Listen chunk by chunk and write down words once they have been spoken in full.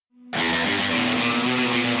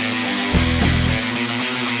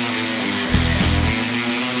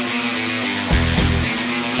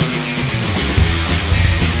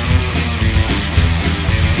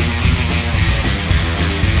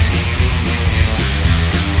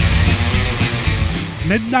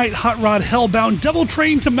Midnight Hot Rod Hellbound Devil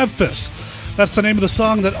Train to Memphis. That's the name of the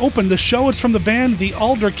song that opened the show. It's from the band The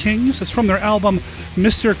Alder Kings. It's from their album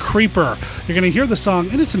Mr. Creeper. You're going to hear the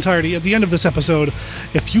song in its entirety at the end of this episode.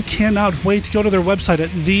 If you cannot wait, go to their website at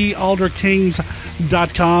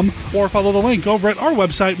thealderkings.com or follow the link over at our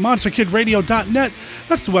website, monsterkidradio.net.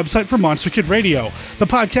 That's the website for Monster Kid Radio, the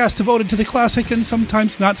podcast devoted to the classic and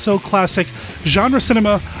sometimes not so classic genre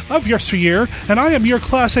cinema of yesteryear. And I am your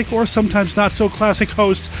classic or sometimes not so classic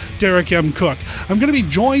host, Derek M. Cook. I'm going to be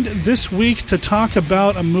joined this week to talk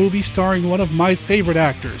about a movie starring one of my favorite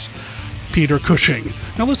actors, Peter Cushing.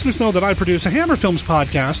 Now, listeners know that I produce a Hammer Films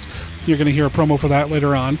podcast. You're going to hear a promo for that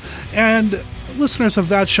later on. And listeners of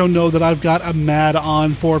that show know that I've got a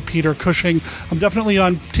mad-on for Peter Cushing. I'm definitely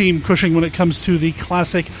on Team Cushing when it comes to the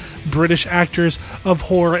classic British actors of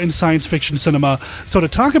horror and science fiction cinema. So to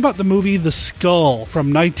talk about the movie The Skull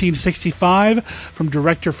from 1965, from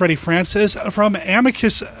director Freddie Francis, from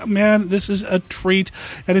Amicus, man, this is a treat.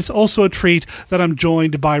 And it's also a treat that I'm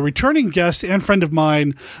joined by returning guest and friend of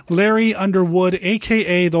mine, Larry Underwood,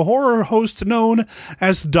 a.k.a. the horror host known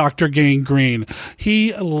as Dr. Gangrene.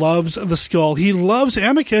 He loves The Skull. He loves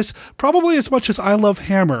Amicus probably as much as I love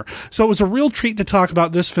Hammer. So it was a real treat to talk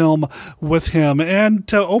about this film with him and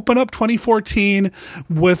to open up 2014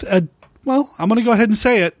 with a, well, I'm going to go ahead and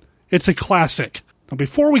say it. It's a classic. Now,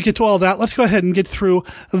 before we get to all that, let's go ahead and get through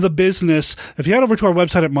the business. If you head over to our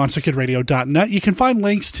website at monsterkidradio.net, you can find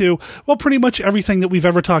links to, well, pretty much everything that we've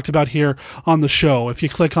ever talked about here on the show. If you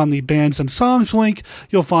click on the bands and songs link,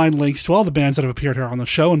 you'll find links to all the bands that have appeared here on the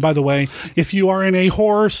show. And by the way, if you are in a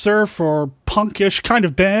horror, surf, or punkish kind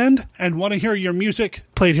of band and want to hear your music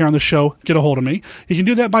played here on the show, get a hold of me. You can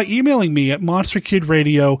do that by emailing me at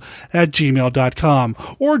monsterkidradio@gmail.com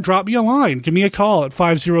or drop me a line. Give me a call at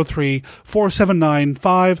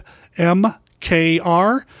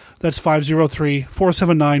 503-479-5MKR. That's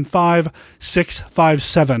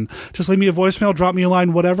 503-479-5657. Just leave me a voicemail, drop me a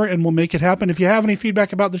line, whatever, and we'll make it happen. If you have any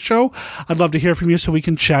feedback about the show, I'd love to hear from you so we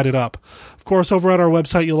can chat it up. Of course, over at our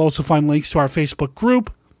website, you'll also find links to our Facebook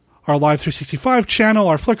group, our Live 365 channel,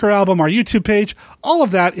 our Flickr album, our YouTube page. All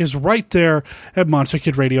of that is right there at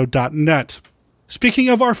monsterkidradio.net. Speaking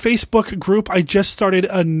of our Facebook group, I just started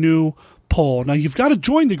a new poll. Now, you've got to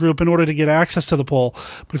join the group in order to get access to the poll.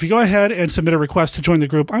 But if you go ahead and submit a request to join the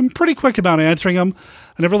group, I'm pretty quick about answering them.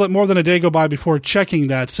 I never let more than a day go by before checking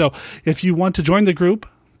that. So if you want to join the group,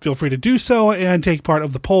 feel free to do so and take part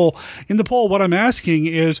of the poll. In the poll, what I'm asking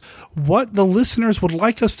is what the listeners would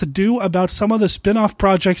like us to do about some of the spin-off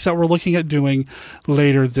projects that we're looking at doing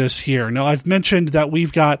later this year. Now, I've mentioned that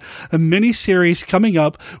we've got a mini-series coming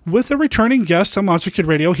up with a returning guest on Monster Kid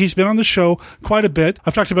Radio. He's been on the show quite a bit.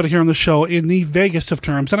 I've talked about it here on the show in the vaguest of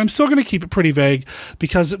terms, and I'm still going to keep it pretty vague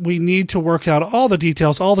because we need to work out all the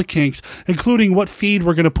details, all the kinks, including what feed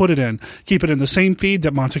we're going to put it in. Keep it in the same feed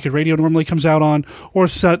that Monster Kid Radio normally comes out on, or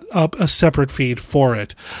set up a separate feed for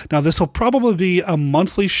it. Now, this will probably be a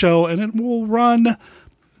monthly show, and it will run,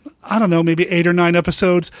 I don't know, maybe 8 or 9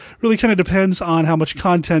 episodes. Really kind of depends on how much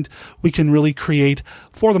content we can really create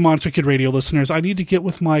for the Monster Kid Radio listeners. I need to get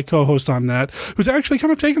with my co-host on that, who's actually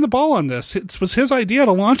kind of taking the ball on this. It was his idea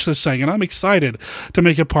to launch this thing, and I'm excited to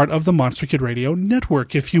make it part of the Monster Kid Radio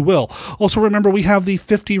network, if you will. Also, remember, we have the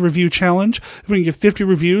 50 review challenge. If we can get 50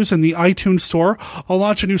 reviews in the iTunes store, I'll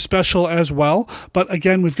launch a new special as well. But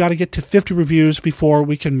again, we've got to get to 50 reviews before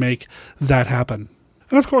we can make that happen.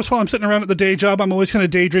 And of course, while I'm sitting around at the day job, I'm always kind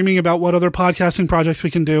of daydreaming about what other podcasting projects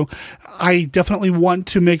we can do. I definitely want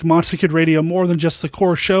to make Monster Kid Radio more than just the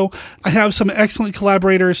core show. I have some excellent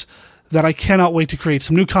collaborators that I cannot wait to create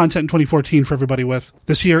some new content in 2014 for everybody with.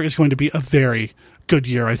 This year is going to be a very good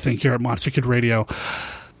year, I think, here at Monster Kid Radio.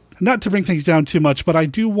 Not to bring things down too much, but I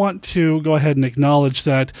do want to go ahead and acknowledge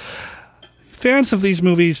that fans of these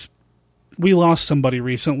movies, we lost somebody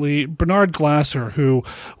recently. Bernard Glasser, who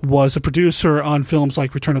was a producer on films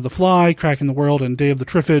like Return of the Fly, Cracking the World, and Day of the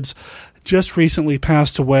Triffids, just recently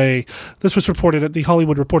passed away. This was reported at the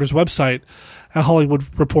Hollywood Reporter's website at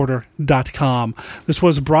hollywoodreporter.com. This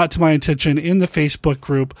was brought to my attention in the Facebook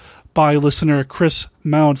group by listener Chris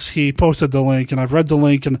Mounts. He posted the link, and I've read the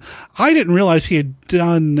link, and I didn't realize he had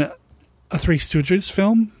done a Three Stooges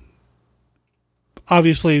film.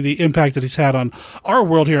 Obviously, the impact that he's had on our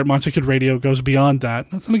world here at Monster Kid Radio goes beyond that.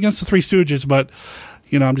 Nothing against the Three Stooges, but,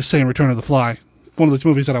 you know, I'm just saying Return of the Fly. One of those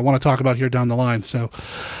movies that I want to talk about here down the line. So,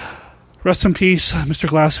 rest in peace, Mr.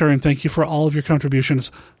 Glasser, and thank you for all of your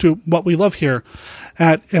contributions to what we love here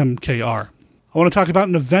at MKR. I want to talk about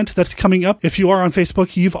an event that's coming up. If you are on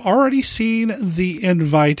Facebook, you've already seen the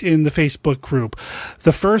invite in the Facebook group.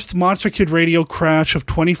 The first Monster Kid Radio Crash of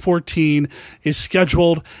 2014 is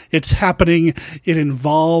scheduled. It's happening. It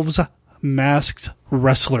involves masked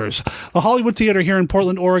wrestlers. The Hollywood Theater here in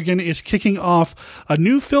Portland, Oregon is kicking off a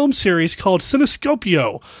new film series called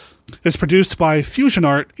Cinescopio. It's produced by Fusion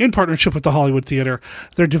Art in partnership with the Hollywood Theater.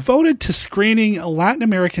 They're devoted to screening Latin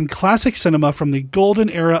American classic cinema from the golden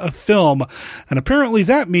era of film, and apparently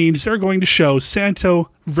that means they're going to show Santo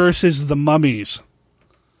versus the Mummies.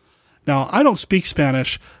 Now, I don't speak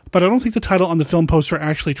Spanish, but I don't think the title on the film poster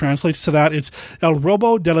actually translates to that. It's El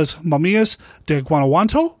Robo de las Momias de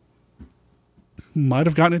Guanajuato. Might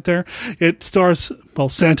have gotten it there. It stars,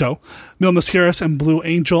 Santo, Mil Mascaras, and Blue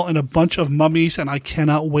Angel, and a bunch of mummies, and I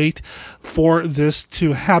cannot wait for this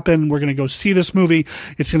to happen. We're going to go see this movie.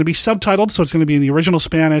 It's going to be subtitled, so it's going to be in the original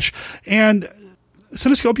Spanish, and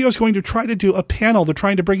Cinescopio is going to try to do a panel. They're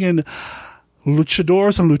trying to bring in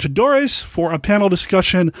luchadors and luchadores for a panel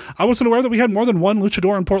discussion. I wasn't aware that we had more than one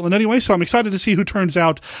luchador in Portland anyway, so I'm excited to see who turns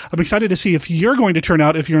out. I'm excited to see if you're going to turn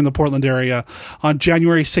out if you're in the Portland area on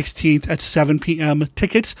January 16th at 7 p.m.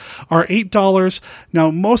 Tickets are $8.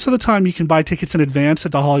 Now, most of the time you can buy tickets in advance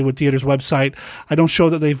at the Hollywood Theater's website. I don't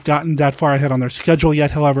show that they've gotten that far ahead on their schedule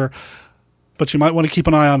yet, however, but you might want to keep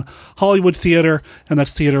an eye on Hollywood Theater, and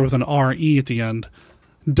that's theater with an R-E at the end.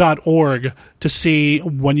 .org to see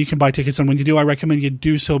when you can buy tickets, and when you do, I recommend you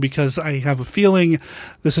do so because I have a feeling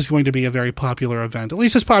this is going to be a very popular event. At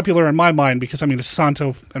least it's popular in my mind because, it's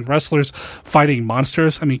Santo and wrestlers fighting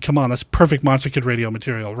monsters. Come on, that's perfect Monster Kid Radio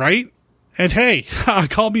material, right? And hey,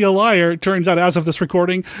 call me a liar. It turns out as of this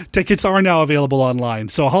recording, tickets are now available online.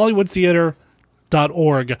 So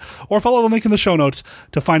HollywoodTheater.org, or follow the link in the show notes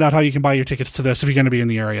to find out how you can buy your tickets to this if you're going to be in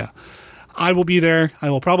the area. I will be there. I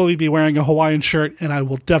will probably be wearing a Hawaiian shirt, and I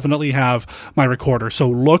will definitely have my recorder. So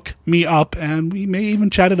look me up, and we may even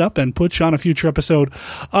chat it up and put you on a future episode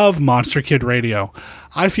of Monster Kid Radio.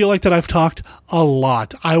 I feel like that I've talked a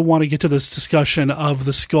lot. I want to get to this discussion of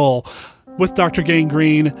the skull with Dr.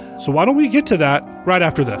 Gangrene. So why don't we get to that right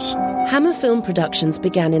after this? Hammer Film Productions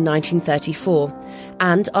began in 1934,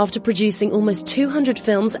 and after producing almost 200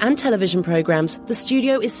 films and television programs, the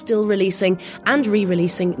studio is still releasing and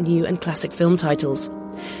re-releasing new and classic film titles.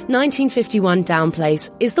 1951 Downplace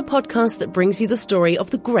is the podcast that brings you the story of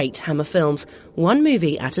the great Hammer films, one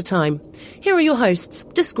movie at a time. Here are your hosts,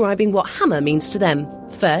 describing what Hammer means to them.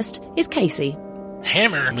 First is Casey.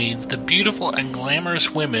 Hammer means the beautiful and glamorous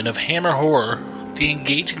women of Hammer horror, the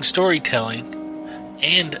engaging storytelling,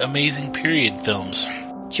 and amazing period films.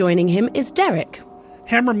 Joining him is Derek.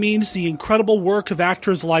 Hammer means the incredible work of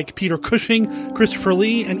actors like Peter Cushing, Christopher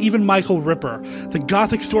Lee, and even Michael Ripper. The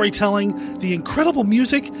gothic storytelling, the incredible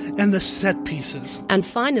music, and the set pieces. And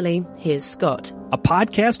finally, here's Scott. A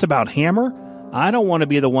podcast about Hammer? I don't want to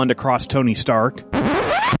be the one to cross Tony Stark.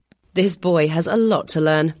 This boy has a lot to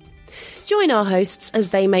learn. Join our hosts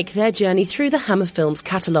as they make their journey through the Hammer Films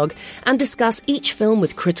catalogue and discuss each film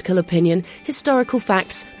with critical opinion, historical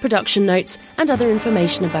facts, production notes, and other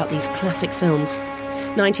information about these classic films.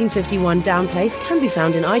 1951 Downplace can be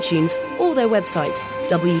found in iTunes or their website,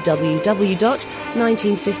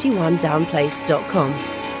 www.1951downplace.com.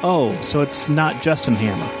 Oh, so it's not Justin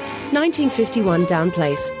Hammer. 1951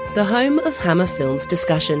 Downplace, the home of Hammer Films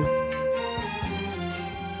discussion.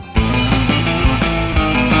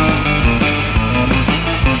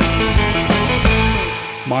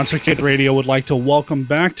 Monster Kid Radio would like to welcome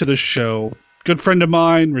back to the show good friend of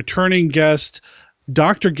mine, returning guest,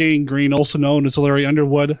 Dr. Gangrene, also known as Larry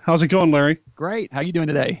Underwood. How's it going, Larry? Great. How you doing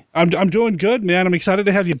today? I'm doing good, man. I'm excited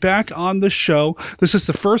to have you back on the show. This is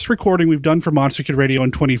the first recording we've done for Monster Kid Radio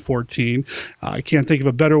in 2014. I can't think of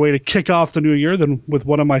a better way to kick off the new year than with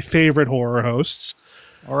one of my favorite horror hosts.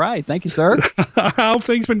 All right. Thank you, sir. How have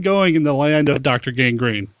things been going in the land of Dr.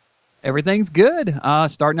 Gangrene? Everything's good.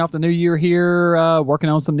 Starting off the new year here, working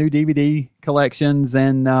on some new DVD collections,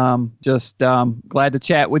 and just glad to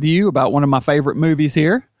chat with you about one of my favorite movies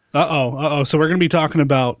here. So we're going to be talking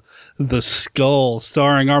about The Skull,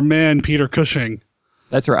 starring our man Peter Cushing.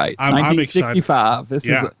 That's right. I'm 1965. This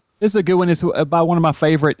is a good one. It's by one of my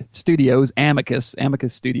favorite studios, Amicus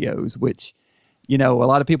Studios, which, a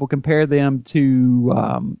lot of people compare them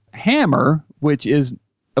to Hammer, which is,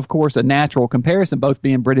 of course, a natural comparison, both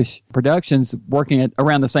being British productions working at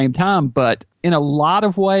around the same time. But in a lot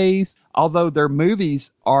of ways, although their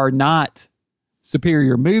movies are not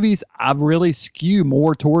superior movies, I really skew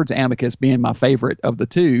more towards Amicus being my favorite of the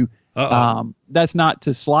two. That's not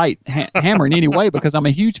to slight Hammer in any way, because I'm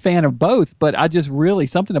a huge fan of both, but I just really,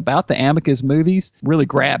 something about the Amicus movies really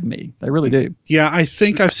grabbed me. They really do. Yeah, I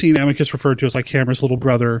think I've seen Amicus referred to as like Hammer's little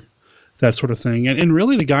brother, that sort of thing. And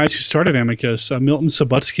really the guys who started Amicus, Milton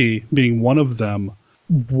Subotsky being one of them,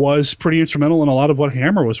 was pretty instrumental in a lot of what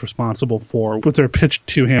Hammer was responsible for with their pitch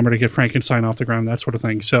to Hammer to get Frankenstein off the ground, that sort of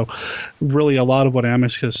thing. So really a lot of what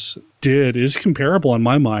Amicus did is comparable in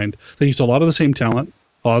my mind. They used a lot of the same talent,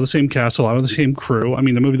 a lot of the same cast, a lot of the same crew. I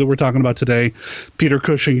mean, the movie that we're talking about today, Peter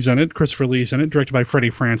Cushing's in it, Christopher Lee's in it, directed by Freddie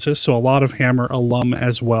Francis, so a lot of Hammer alum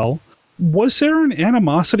as well. Was there an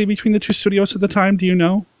animosity between the two studios at the time, do you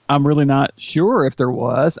know? I'm really not sure if there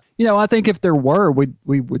was. I think if there were,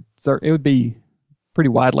 it would be pretty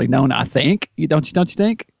widely known, I think. Don't you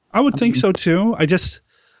think? I would think so too.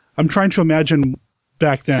 I'm trying to imagine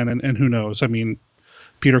back then, and who knows. I mean,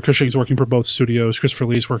 Peter Cushing's working for both studios, Christopher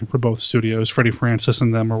Lee's working for both studios, Freddie Francis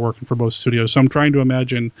and them are working for both studios. So I'm trying to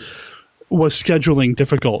imagine, was scheduling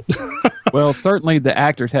difficult? Well, certainly the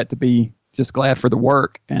actors had to be just glad for the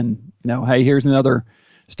work, and hey, here's another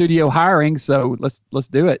studio hiring, so let's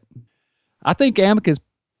do it. I think Amicus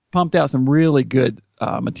pumped out some really good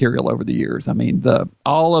material over the years. I mean,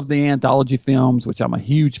 all of the anthology films, which I'm a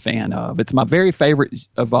huge fan of. It's my very favorite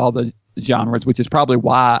of all the genres, which is probably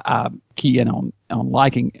why I key in on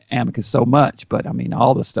liking Amicus so much. But I mean,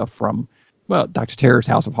 all the stuff from Dr. Terror's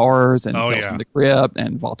House of Horrors and Tales from the Crypt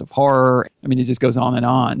and Vault of Horror. I mean, it just goes on and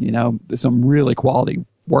on. There's some really quality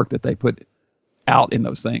work that they put out in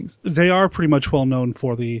those things. They are pretty much well known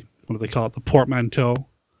for what do they call it? The portmanteau.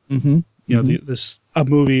 Mm-hmm. A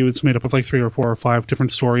movie that's made up of like 3 or 4 or 5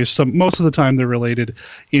 different stories. Most of the time they're related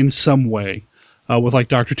in some way. With like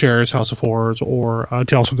Dr. Terror's House of Horrors or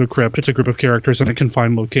Tales from the Crypt, it's a group of characters in a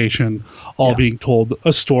confined location, all being told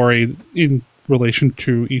a story in relation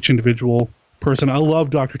to each individual person. I love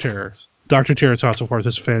Dr. Terror's. Dr. Terror's House of Horrors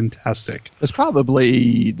is fantastic. It's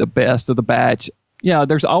probably the best of the batch.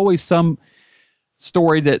 There's always some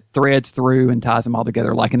story that threads through and ties them all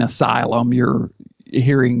together, like an asylum. You're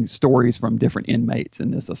hearing stories from different inmates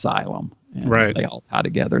in this asylum, and right. They all tie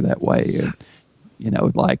together that way. And,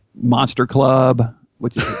 like Monster Club,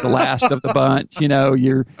 which is the last of the bunch.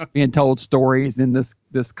 You're being told stories in this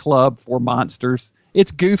club for monsters.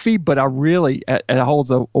 It's goofy, but it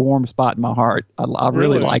holds a warm spot in my heart. I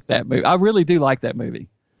really like that movie. I really do like that movie.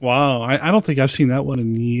 Wow, I don't think I've seen that one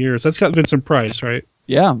in years. That's got Vincent Price, right?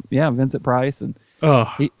 Yeah, Vincent Price, and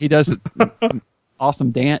he does an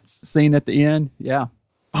awesome dance scene at the end. Yeah.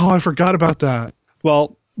 Oh, I forgot about that.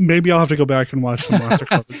 Well, maybe I'll have to go back and watch the Monster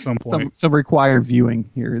Club at some point. Some required viewing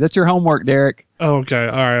here. That's your homework, Derek. Oh, okay.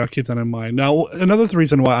 All right. I'll keep that in mind. Now, another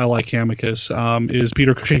reason why I like Amicus is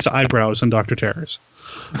Peter Cushing's eyebrows in Dr. Terror's.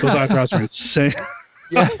 Those eyebrows are insane.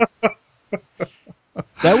 Yeah.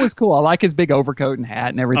 That was cool. I like his big overcoat and hat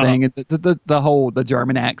and everything. And the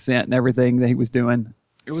German accent and everything that he was doing.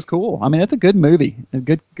 It was cool. I mean, it's a good movie. A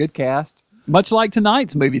good cast. Much like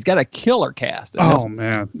tonight's movie. It's got a killer cast. Oh,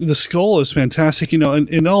 man. The Skull is fantastic.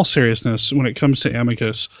 In all seriousness, when it comes to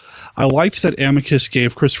Amicus, I liked that Amicus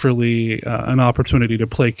gave Christopher Lee an opportunity to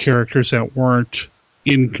play characters that weren't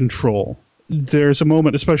in control. There's a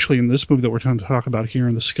moment, especially in this movie that we're going to talk about here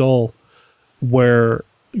in The Skull, where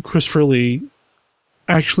Christopher Lee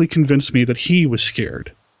actually convinced me that he was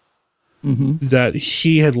scared. Mm-hmm. That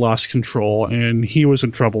he had lost control and he was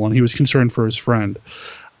in trouble and he was concerned for his friend.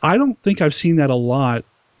 I don't think I've seen that a lot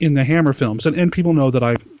in the Hammer films. And people know that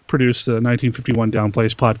I produced the 1951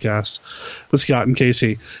 Downplays podcast with Scott and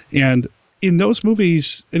Casey. And in those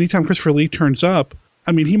movies, anytime Christopher Lee turns up,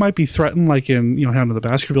 I mean, he might be threatened like in, Hound of the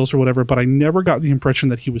Baskervilles or whatever, but I never got the impression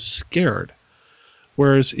that he was scared.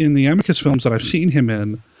 Whereas in the Amicus films that I've seen him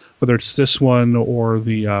in, whether it's this one or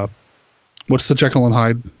the, what's the Jekyll and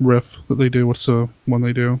Hyde riff that they do? What's the one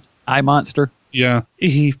they do? Eye Monster. Yeah.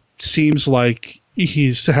 He seems like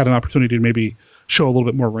he's had an opportunity to maybe show a little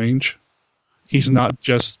bit more range. He's not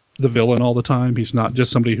just the villain all the time. He's not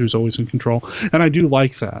just somebody who's always in control. And I do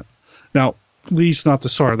like that. Now, Lee's not the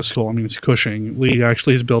star of The Skull. I mean, it's Cushing. Lee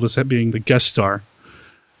actually is billed as being the guest star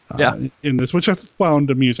in this, which I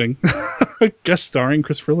found amusing. Guest starring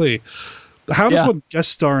Christopher Lee. How does one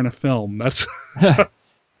guest star in a film? That's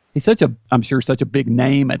he's I'm sure such a big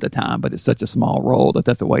name at the time, but it's such a small role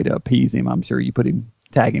that's a way to appease him. I'm sure you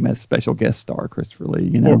tag him as special guest star, Christopher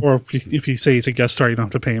Lee. Or if you say he's a guest star, you don't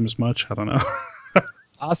have to pay him as much. I don't know.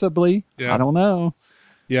 Possibly. Yeah. I don't know.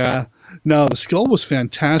 Yeah. No, The Skull was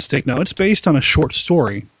fantastic. Now, it's based on a short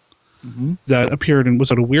story that appeared in,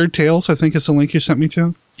 was it a Weird Tales, I think is the link you sent me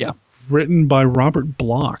to? Yeah. Written by Robert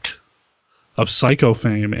Bloch. of Psycho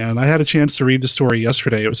fame, and I had a chance to read the story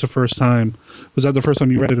yesterday. It was the first time. Was that the first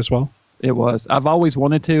time you read it as well? It was. I've always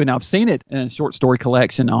wanted to, and I've seen it in a short story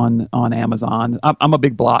collection on Amazon. I'm a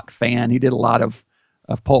big Block fan. He did a lot of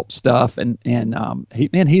pulp stuff, and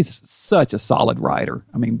he's such a solid writer.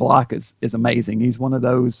 I mean, Block is amazing. He's one of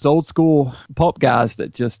those old school pulp guys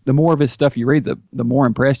that just, the more of his stuff you read, the more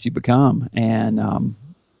impressed you become. And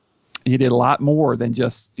he did a lot more than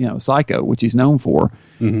just Psycho, which he's known for.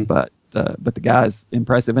 Mm-hmm. But the guy's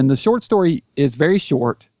impressive, and the short story is very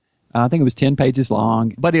short. I think it was 10 pages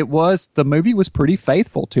long, but the movie was pretty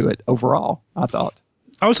faithful to it overall, I thought.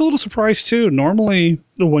 I was a little surprised, too. Normally,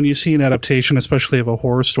 when you see an adaptation, especially of a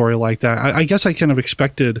horror story like that, I guess I kind of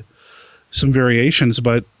expected some variations,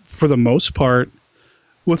 but for the most part,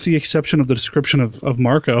 with the exception of the description of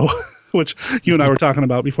Marco, which you and I were talking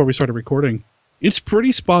about before we started recording, it's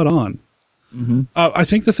pretty spot on. Mm-hmm. I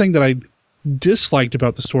think the thing that I disliked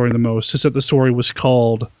about the story the most is that the story was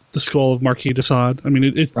called The Skull of Marquis de Sade. I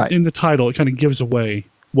mean, it's right. In the title, it kind of gives away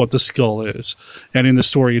what the skull is. And in the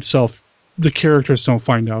story itself, the characters don't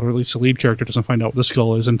find out, or at least the lead character doesn't find out what the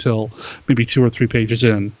skull is until maybe 2 or 3 pages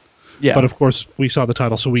in. Yeah. But of course, we saw the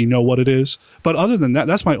title, so we know what it is. But other than that,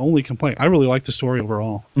 that's my only complaint. I really like the story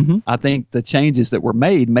overall. Mm-hmm. I think the changes that were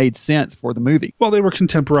made sense for the movie. Well, they were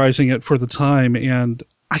contemporizing it for the time, and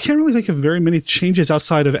I can't really think of very many changes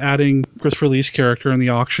outside of adding Christopher Lee's character in the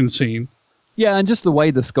auction scene. Yeah, and just the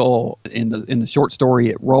way the skull in the short story,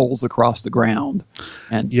 it rolls across the ground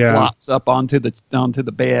and flops up onto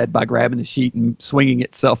the bed by grabbing the sheet and swinging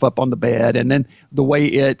itself up on the bed, and then the way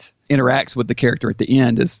it interacts with the character at the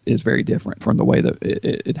end is very different from the way that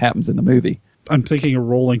it happens in the movie. I'm thinking a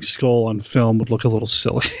rolling skull on film would look a little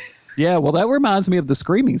silly. Yeah, well, that reminds me of the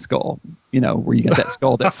Screaming Skull, where you got that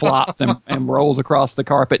skull that flops and rolls across the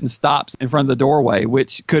carpet and stops in front of the doorway,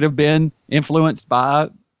 which could have been influenced by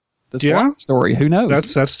the story. Who knows?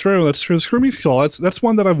 That's true. That's true. The Screaming Skull. That's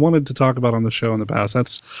one that I've wanted to talk about on the show in the past.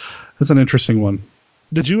 That's an interesting one.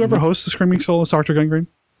 Did you ever host the Screaming Skull as Dr. Gangrene?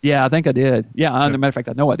 Yeah, I think I did. Yeah, as a matter of fact,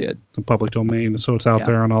 I know I did. It's a public domain, so it's out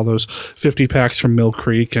there on all those 50 packs from Mill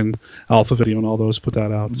Creek and Alpha Video and all those put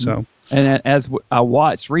that out. Mm-hmm. So, and as I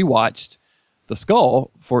rewatched the Skull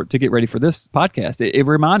to get ready for this podcast, it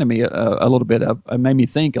reminded me a little bit of, it made me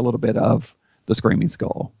think a little bit of the Screaming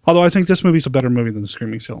Skull. Although I think this movie's a better movie than the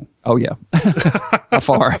Screaming Skull. Oh yeah, by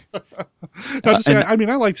far. Not to say, I mean,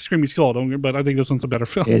 I like the Screaming Skull, but I think this one's a better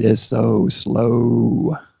film. It is so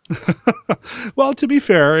slow. Well, to be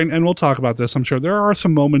fair, and we'll talk about this, I'm sure, there are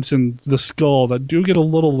some moments in the Skull that do get a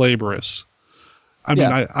little laborious. I mean,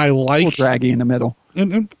 I like... A little draggy in the middle.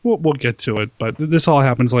 And we'll get to it, but this all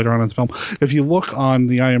happens later on in the film. If you look on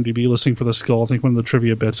the IMDb listing for the Skull, I think one of the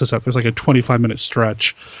trivia bits is that there's like a 25-minute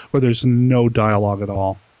stretch where there's no dialogue at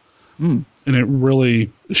all. Mm. And it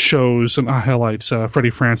really shows and highlights Freddie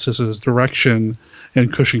Francis's direction,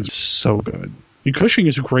 and Cushing's so good. Cushing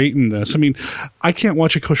is great in this. I mean, I can't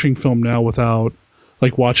watch a Cushing film now without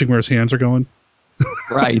like watching where his hands are going.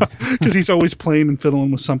 Right. Because he's always playing and fiddling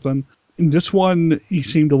with something. In this one, he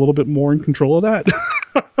seemed a little bit more in control of that.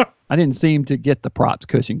 I didn't seem to get the props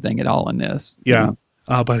Cushing thing at all in this. Yeah.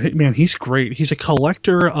 But man, he's great. He's a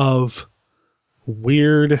collector of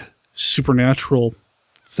weird supernatural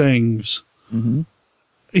things. Mm-hmm.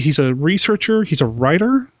 He's a researcher. He's a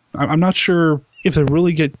writer. I'm not sure if they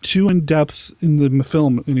really get too in depth in the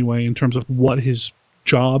film anyway in terms of what his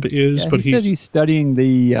job is. But he says he's studying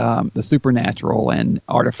the supernatural and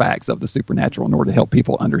artifacts of the supernatural in order to help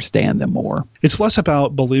people understand them more. It's less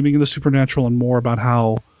about believing in the supernatural and more about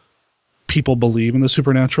how people believe in the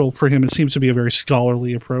supernatural. For him, it seems to be a very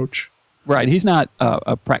scholarly approach. Right. He's not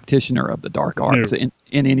a practitioner of the dark arts in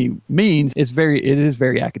any means. It is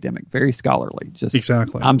very academic, very scholarly. Just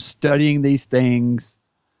exactly. I'm studying these things.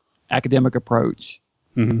 Academic approach,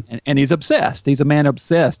 and he's obsessed. He's a man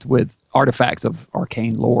obsessed with artifacts of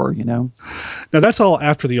arcane lore, Now that's all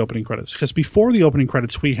after the opening credits, because before the opening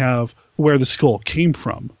credits we have where the skull came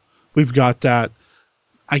from. We've got that,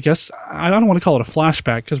 I guess, I don't want to call it a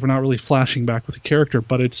flashback because we're not really flashing back with the character,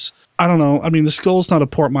 but it's, I don't know, I mean, the skull's not a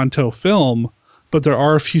portmanteau film, but there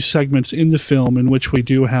are a few segments in the film in which we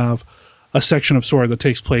do have a section of story that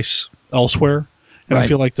takes place elsewhere. And right. I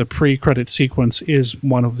feel like the pre-credit sequence is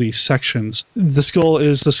one of these sections. The skull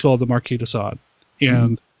is the skull of the Marquis de Sade.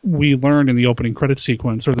 And we learned in the opening credit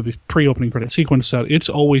sequence, or the pre-opening credit sequence, that it's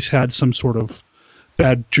always had some sort of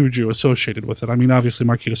bad juju associated with it. I mean, obviously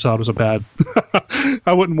Marquis de Sade was a bad...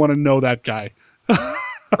 I wouldn't want to know that guy.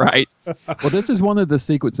 Right. Well, this is one of the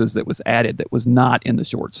sequences that was added that was not in the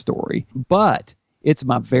short story. But it's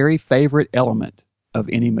my very favorite element of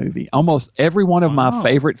any movie. Almost every one of my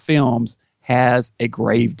favorite films has a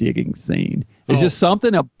grave digging scene. There's just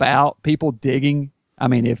something about people digging. I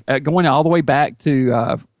mean, if going all the way back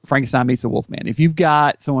to Frankenstein Meets the Wolfman, if you've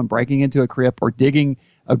got someone breaking into a crypt or digging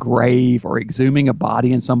a grave or exhuming a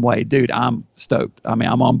body in some way, dude, I'm stoked. I mean,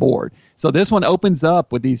 I'm on board. So this one opens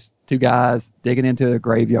up with these two guys digging into a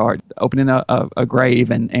graveyard, opening a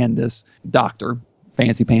grave, and this doctor,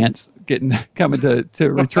 Fancy Pants, coming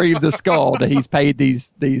to retrieve the skull that he's paid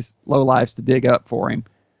these lowlifes to dig up for him.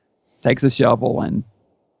 Takes a shovel and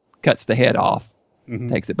cuts the head off,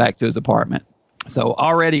 takes it back to his apartment. So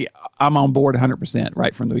already I'm on board 100%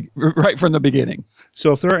 right from the beginning.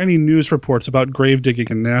 So if there are any news reports about grave digging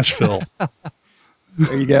in Nashville,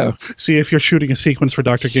 there you go. See if you're shooting a sequence for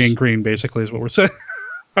Dr. Gangrene, basically, is what we're saying.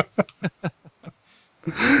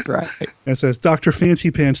 That's right. It says Dr. Fancy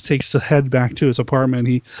Pants takes the head back to his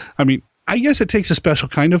apartment. I guess it takes a special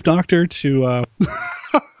kind of doctor to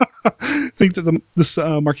think that this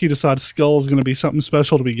Marquis de Sade's skull is going to be something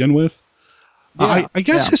special to begin with. Yeah, I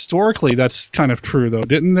guess historically that's kind of true, though.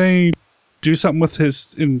 Didn't they do something with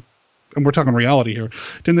and we're talking reality here,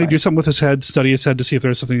 didn't they do something with his head, study his head to see if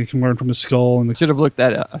there's something they can learn from his skull? I should have looked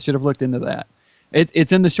that up. I should have looked into that.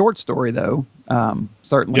 It's in the short story, though.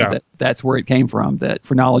 Certainly that's where it came from, that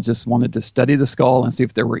phrenologists wanted to study the skull and see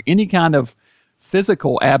if there were any kind of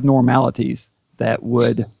physical abnormalities that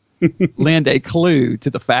would lend a clue to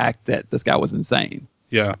the fact that this guy was insane.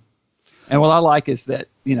 Yeah. And what I like is that,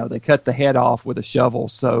 they cut the head off with a shovel,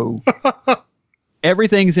 so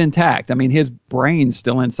everything's intact. I mean, his brain's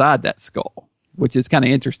still inside that skull, which is kind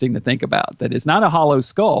of interesting to think about. That it's not a hollow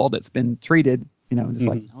skull that's been treated, it's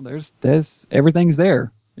like, there's everything's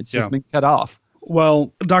there. It's just been cut off.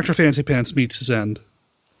 Well, Dr. Fancy Pants meets his end.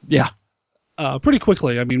 Yeah. Pretty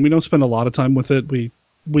quickly. I mean, we don't spend a lot of time with it. We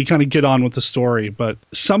kind of get on with the story, but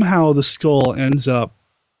somehow the skull ends up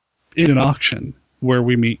in an auction where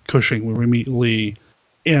we meet Cushing, where we meet Lee.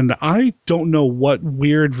 And I don't know what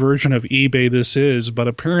weird version of eBay this is, but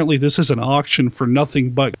apparently this is an auction for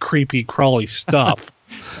nothing but creepy, crawly stuff.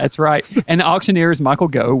 That's right. And the auctioneer is Michael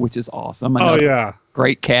Gough, which is awesome.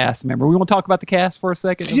 Great cast. Remember, we want to talk about the cast for a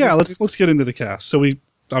second? Yeah, let's get into the cast. So we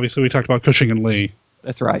talked about Cushing and Lee.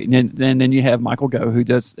 That's right. And then you have Michael Gough, who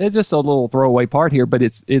it's just a little throwaway part here, but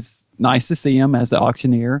it's nice to see him as the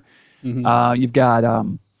auctioneer. Mm-hmm. You've got a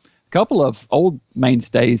couple of old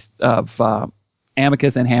mainstays of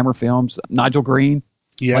Amicus and Hammer films. Nigel Green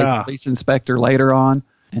plays a police inspector later on,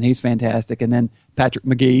 and he's fantastic. And then Patrick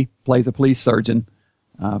McGee plays a police surgeon.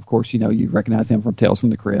 Of course, you recognize him from Tales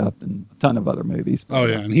from the Crypt and a ton of other movies. Oh,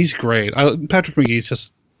 yeah, and he's great. Patrick McGee's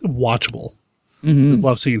just watchable. Mm-hmm. I just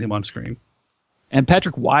love seeing him on screen. And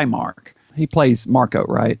Patrick Wymark, he plays Marco,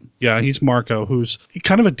 right? Yeah, he's Marco, who's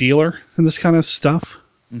kind of a dealer in this kind of stuff.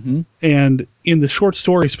 Mm-hmm. And in the short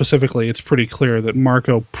story specifically, it's pretty clear that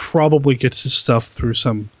Marco probably gets his stuff through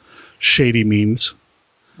some shady means.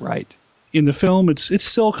 Right. In the film, it's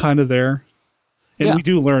still kind of there. And we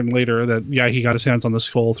do learn later that, he got his hands on the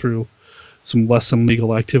skull through some less than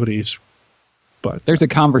legal activities. But there's a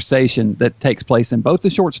conversation that takes place in both the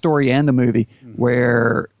short story and the movie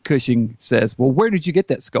where Cushing says, well, where did you get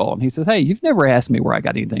that skull? And he says, hey, you've never asked me where I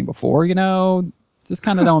got anything before, just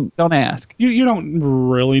kind of don't ask. You don't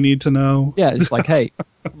really need to know. Yeah, it's like, hey,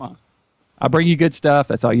 come on. I bring you good stuff.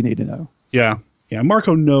 That's all you need to know. Yeah. Yeah,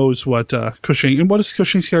 Marco knows what Cushing, and what is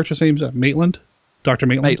Cushing's character's name? Maitland? Dr.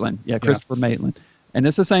 Maitland? Maitland, Christopher Maitland. And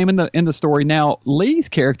it's the same in the story. Now, Lee's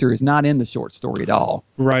character is not in the short story at all.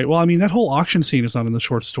 Right. Well, I mean, that whole auction scene is not in the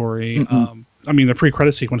short story. The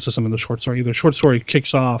pre-credit sequence isn't in the short story. The short story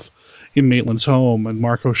kicks off in Maitland's home, and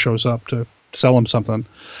Marco shows up to sell him something.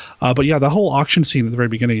 But the whole auction scene at the very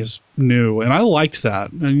beginning is new, and I liked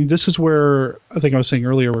that. And this is where, I think I was saying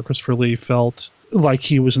earlier, where Christopher Lee felt like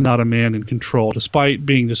he was not a man in control, despite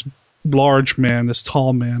being this large man, this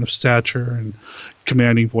tall man of stature and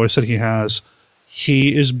commanding voice that he has.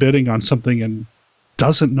 He is bidding on something and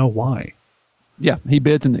doesn't know why. Yeah, he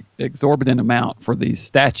bids an exorbitant amount for these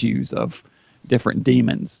statues of different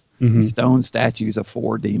demons, stone statues of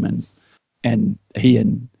 4 demons. And he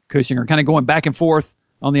and Cushing are kind of going back and forth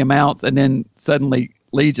on the amounts, and then suddenly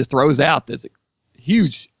Lee just throws out this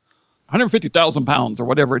huge 150,000 pounds or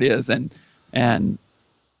whatever it is. And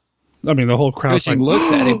I mean, the whole crowd Cushing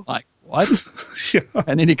looks at him like, what? Yeah.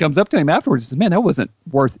 And then he comes up to him afterwards and says, man, that wasn't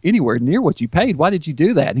worth anywhere near what you paid. Why did you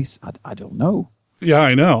do that? And he said, I don't know. Yeah,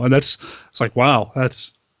 I know. And it's like, wow,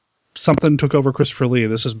 that's something took over Christopher Lee.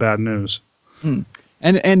 This is bad news.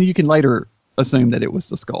 And you can later assume that it was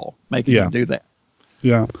the skull making him do that.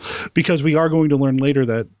 Yeah, because we are going to learn later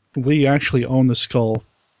that Lee actually owned the skull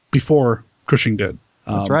before Cushing did.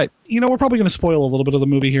 That's right. We're probably going to spoil a little bit of the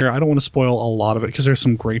movie here. I don't want to spoil a lot of it because there's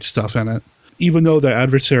some great stuff in it. Even though the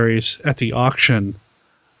adversaries at the auction,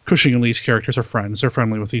 Cushing and Lee's characters are friends. They're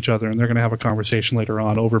friendly with each other, and they're going to have a conversation later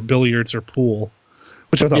on over billiards or pool,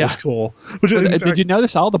 which I thought was cool. Did you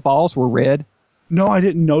notice all the balls were red? No, I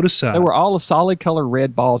didn't notice that. They were all a solid color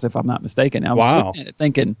red balls, if I'm not mistaken. I was looking at it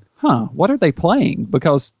thinking, what are they playing?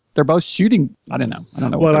 Because they're both shooting. I don't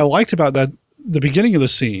know. What I liked about that, the beginning of the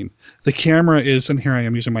scene, the camera is, and here I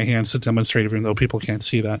am using my hands to demonstrate, even though people can't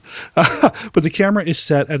see that. But the camera is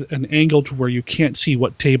set at an angle to where you can't see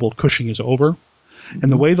what table Cushing is over.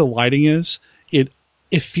 And the way the lighting is, it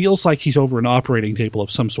feels like he's over an operating table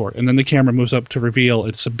of some sort. And then the camera moves up to reveal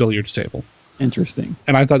it's a billiards table. Interesting.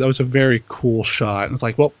 And I thought that was a very cool shot. And it's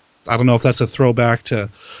like, well, I don't know if that's a throwback to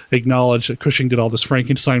acknowledge that Cushing did all this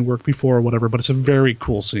Frankenstein work before or whatever, but it's a very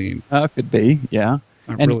cool scene. Could be, yeah.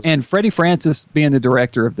 And Freddie Francis being the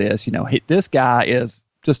director of this, this guy is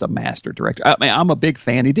just a master director. I mean, I'm a big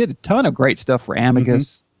fan. He did a ton of great stuff for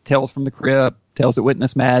Amicus, Tales from the Crypt, Tales of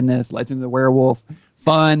Witness Madness, Legend of the Werewolf.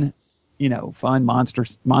 Fun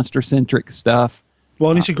monster-centric stuff.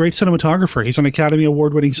 Well, and he's a great cinematographer. He's an Academy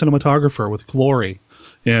Award-winning cinematographer with Glory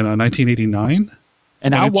in 1989.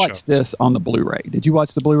 And I watched this on the Blu-ray. Did you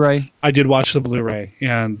watch the Blu-ray? I did watch the Blu-ray,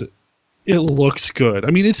 and it looks good. I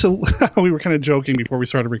mean, we were kind of joking before we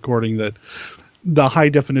started recording that the high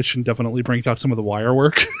definition definitely brings out some of the wire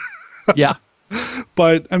work. Yeah.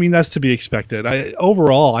 But, I mean, that's to be expected.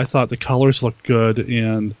 Overall, I thought the colors looked good,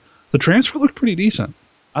 and the transfer looked pretty decent.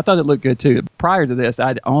 I thought it looked good, too. Prior to this,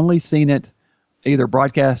 I'd only seen it either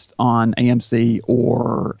broadcast on AMC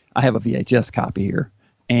or I have a VHS copy here.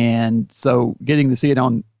 And so getting to see it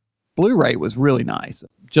on Blu-ray was really nice.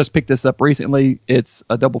 Just picked this up recently. It's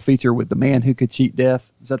a double feature with The Man Who Could Cheat Death.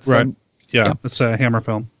 Is that the same? Yeah, it's a Hammer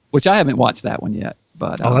film. Which I haven't watched that one yet.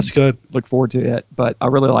 But that's good. Look forward to it. But I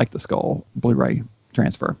really like the Skull Blu-ray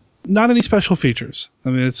transfer. Not any special features. I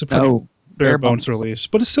mean, it's a pretty bare bones release.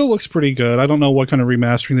 But it still looks pretty good. I don't know what kind of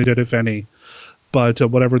remastering they did, if any. But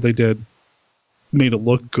whatever they did made it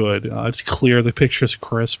look good. It's clear. The picture's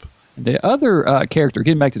crisp. The other character,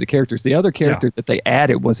 getting back to the characters, the other character that they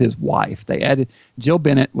added was his wife. They added Jill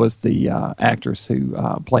Bennett was the actress who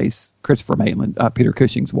plays Christopher Maitland, Peter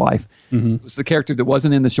Cushing's wife. Mm-hmm. It was the character that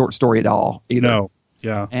wasn't in the short story at all either. No,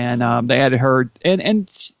 yeah. And they added her, and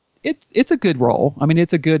it's a good role. I mean,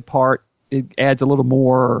 it's a good part. It adds a little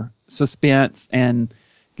more suspense and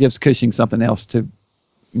gives Cushing something else to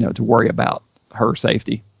worry about her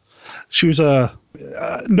safety. She was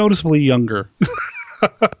noticeably younger.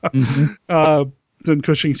 Than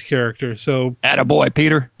Cushing's character. So, attaboy,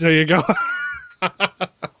 Peter. There you go.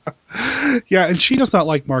 Yeah, and she does not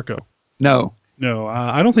like Marco. No,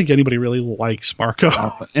 I don't think anybody really likes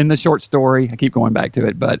Marco. In the short story, I keep going back to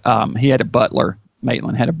it, but he had a butler.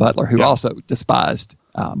 Maitland had a butler who also despised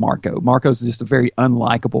Marco. Marco's just a very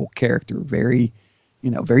unlikable character, very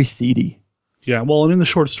seedy. Yeah, well, and in the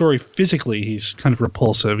short story, physically, he's kind of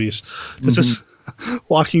repulsive. He's just this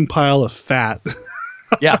walking pile of fat.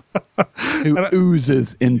 Yeah, who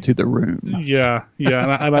oozes into the room. Yeah,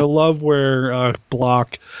 and I love where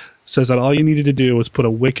Block says that all you needed to do was put a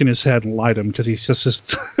wick in his head and light him because he's just this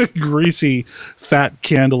greasy, fat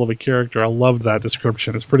candle of a character. I love that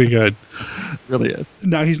description. It's pretty good. It really is.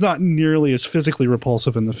 Now, he's not nearly as physically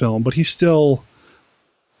repulsive in the film, but he's still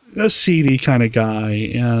a seedy kind of guy.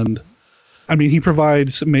 And, I mean, he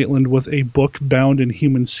provides Maitland with a book bound in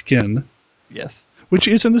human skin. Yes. Which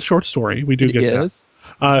is in the short story. We do get that.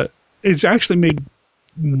 It's actually made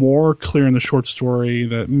more clear in the short story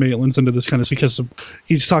that Maitland's into this kind of because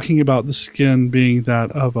he's talking about the skin being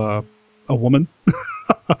that of a woman.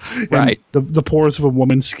 Right. The pores of a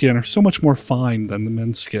woman's skin are so much more fine than the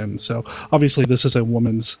men's skin. So obviously this is a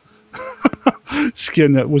woman's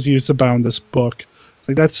skin that was used to bound this book.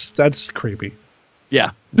 Like that's creepy.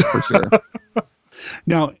 Yeah, for sure.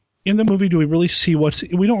 Now, in the movie, do we really see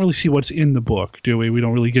we don't really see what's in the book, do we? We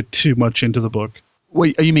don't really get too much into the book.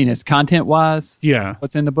 Wait, you mean it's content-wise? Yeah.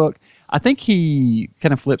 What's in the book? I think he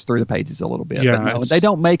kind of flips through the pages a little bit. Yeah. But no, they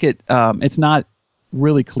don't make it, it's not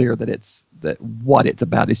really clear what it's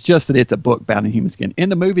about. It's just that it's a book bound in human skin. In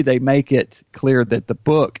the movie, they make it clear that the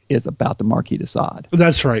book is about the Marquis de Sade.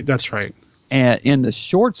 That's right. And in the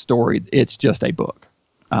short story, it's just a book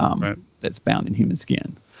that's bound in human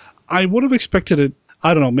skin. I would have expected it.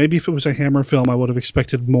 I don't know. Maybe if it was a Hammer film, I would have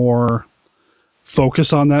expected more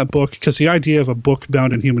focus on that book because the idea of a book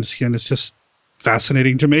bound in human skin is just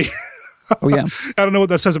fascinating to me. Oh, yeah. I don't know what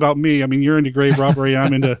that says about me. I mean, you're into grave robbery.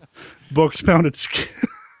 I'm into books bound in skin.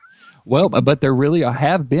 Well, but there really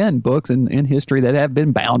have been books in history that have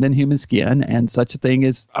been bound in human skin, and such a thing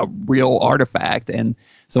is a real artifact. And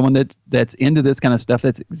someone that's into this kind of stuff,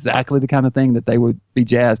 that's exactly the kind of thing that they would be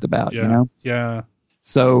jazzed about, yeah. you know? Yeah.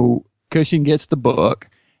 So Cushing gets the book,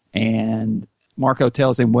 and Marco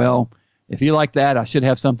tells him, well, if you like that, I should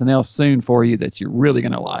have something else soon for you that you're really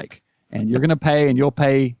going to like. And you're going to pay, and you'll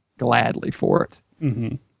pay gladly for it.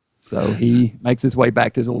 Mm-hmm. So he makes his way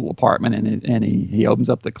back to his little apartment, and he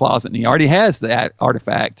opens up the closet, and he already has that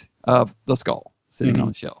artifact of the skull sitting on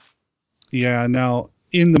the shelf. Yeah, now,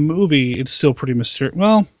 in the movie, it's still pretty mysterious.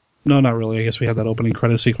 Well, no, not really. I guess we have that opening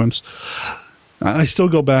credit sequence. I still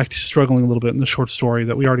go back to struggling a little bit in the short story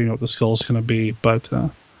that we already know what the skull is going to be. But,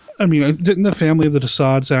 I mean, didn't the family of the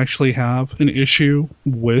Desaades actually have an issue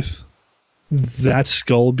with that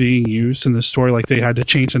skull being used in the story? Like, they had to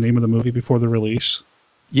change the name of the movie before the release?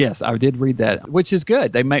 Yes, I did read that, which is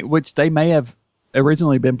good. They may have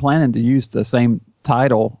originally been planning to use the same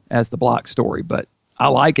title as the Block story, but I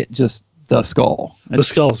like it just The Skull. The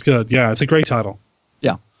Skull is good. Yeah, it's a great title.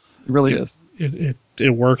 Yeah, it really is. It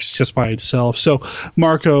works just by itself. So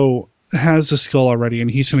Marco has the skull already, and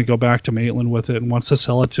he's going to go back to Maitland with it and wants to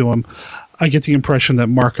sell it to him. I get the impression that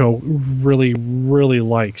Marco really, really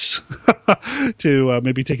likes to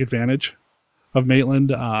maybe take advantage of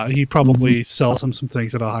Maitland. He probably sells him some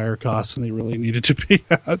things at a higher cost than they really needed to be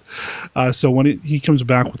at. So when he comes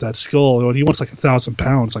back with that skull, he wants like 1,000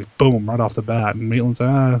 pounds, like boom, right off the bat. And Maitland's,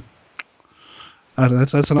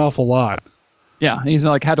 that's an awful lot. Yeah, he's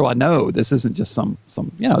like, how do I know this isn't just some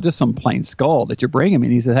plain skull that you're bringing me?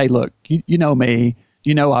 And he said, hey, look, you know me,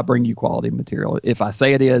 I bring you quality material. If I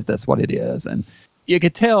say it is, that's what it is. And you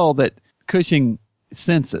could tell that Cushing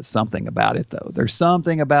senses something about it, though. There's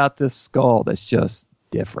something about this skull that's just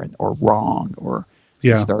different or wrong or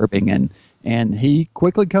disturbing, and he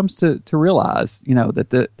quickly comes to realize,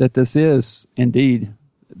 that this is indeed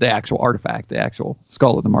the actual artifact, the actual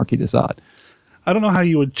skull of the Marquis de Sade. I don't know how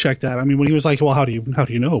you would check that. I mean, when he was like, well, how do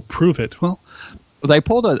you know? Prove it. Well, they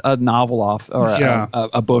pulled a novel off, or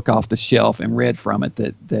a book off the shelf, and read from it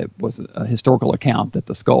that was a historical account that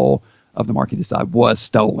the skull of the Marquis de Sade was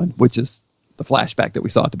stolen, which is the flashback that we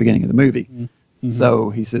saw at the beginning of the movie. Mm-hmm. So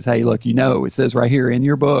he says, hey, look, it says right here in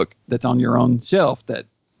your book that's on your own shelf that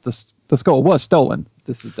the skull was stolen.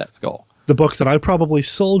 This is that skull. The book that I probably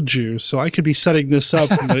sold you, so I could be setting this up,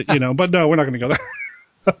 but no, we're not going to go there.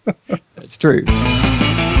 That's true.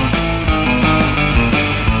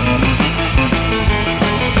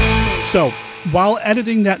 So, while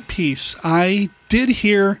editing that piece, I did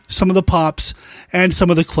hear some of the pops and some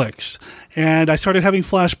of the clicks. And I started having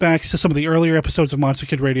flashbacks to some of the earlier episodes of Monster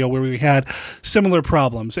Kid Radio where we had similar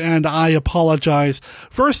problems. And I apologize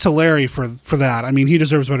first to Larry for that. I mean, he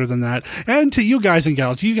deserves better than that. And to you guys and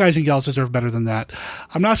gals. You guys and gals deserve better than that.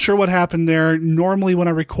 I'm not sure what happened there. Normally when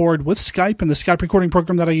I record with Skype and the Skype recording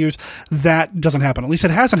program that I use, that doesn't happen. At least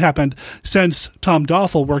it hasn't happened since Tom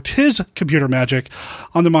Doffel worked his computer magic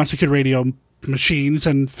on the Monster Kid Radio machines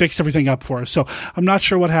and fixed everything up for us. So I'm not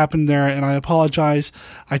sure what happened there, and I apologize.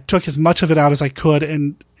 I took as much of it out as I could,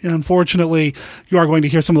 and unfortunately, you are going to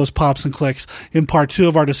hear some of those pops and clicks in part 2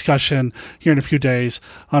 of our discussion here in a few days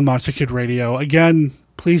on Monster Kid Radio. Again,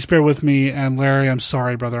 please bear with me, and Larry, I'm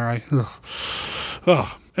sorry, brother.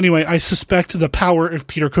 Anyway, I suspect the power of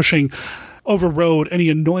Peter Cushing overrode any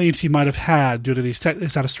annoyance he might have had due to these.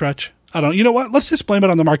 Is that a stretch? I don't know. You know what? Let's just blame it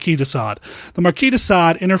on the Marquis de Sade. The Marquis de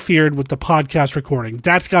Sade interfered with the podcast recording.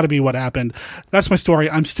 That's got to be what happened. That's my story.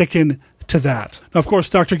 I'm sticking to that. Now, of course,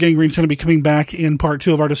 Dr. Gangrene's going to be coming back in part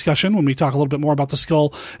 2 of our discussion when we talk a little bit more about the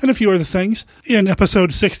skull and a few other things in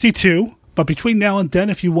episode 62. But between now and then,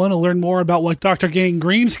 if you want to learn more about what Dr.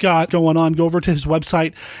 Gangrene's got going on, go over to his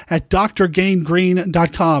website at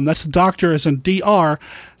drgangrene.com. That's doctor as in DR,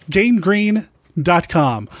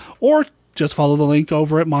 gangrene.com. Or just follow the link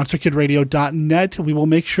over at monsterkidradio.net. We will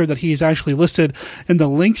make sure that he is actually listed in the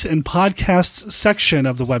links and podcasts section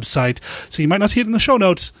of the website. So you might not see it in the show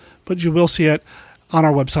notes, but you will see it on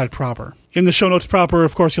our website proper. In the show notes proper,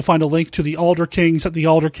 of course, you'll find a link to the Alder Kings at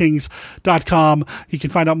thealderkings.com. You can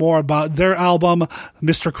find out more about their album,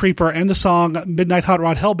 Mr. Creeper, and the song Midnight Hot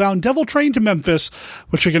Rod Hellbound Devil Train to Memphis,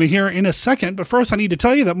 which you're going to hear in a second. But first, I need to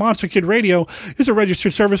tell you that Monster Kid Radio is a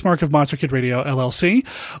registered service mark of Monster Kid Radio, LLC.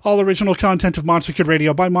 All original content of Monster Kid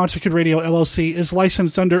Radio by Monster Kid Radio, LLC is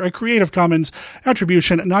licensed under a Creative Commons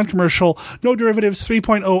Attribution, Non-Commercial, No Derivatives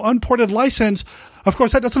 3.0 Unported license. Of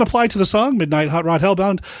course, that doesn't apply to the song Midnight Hot Rod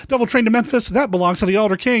Hellbound Devil Train to Memphis. That belongs to the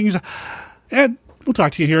Alder Kings. And we'll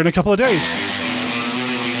talk to you here in a couple of days.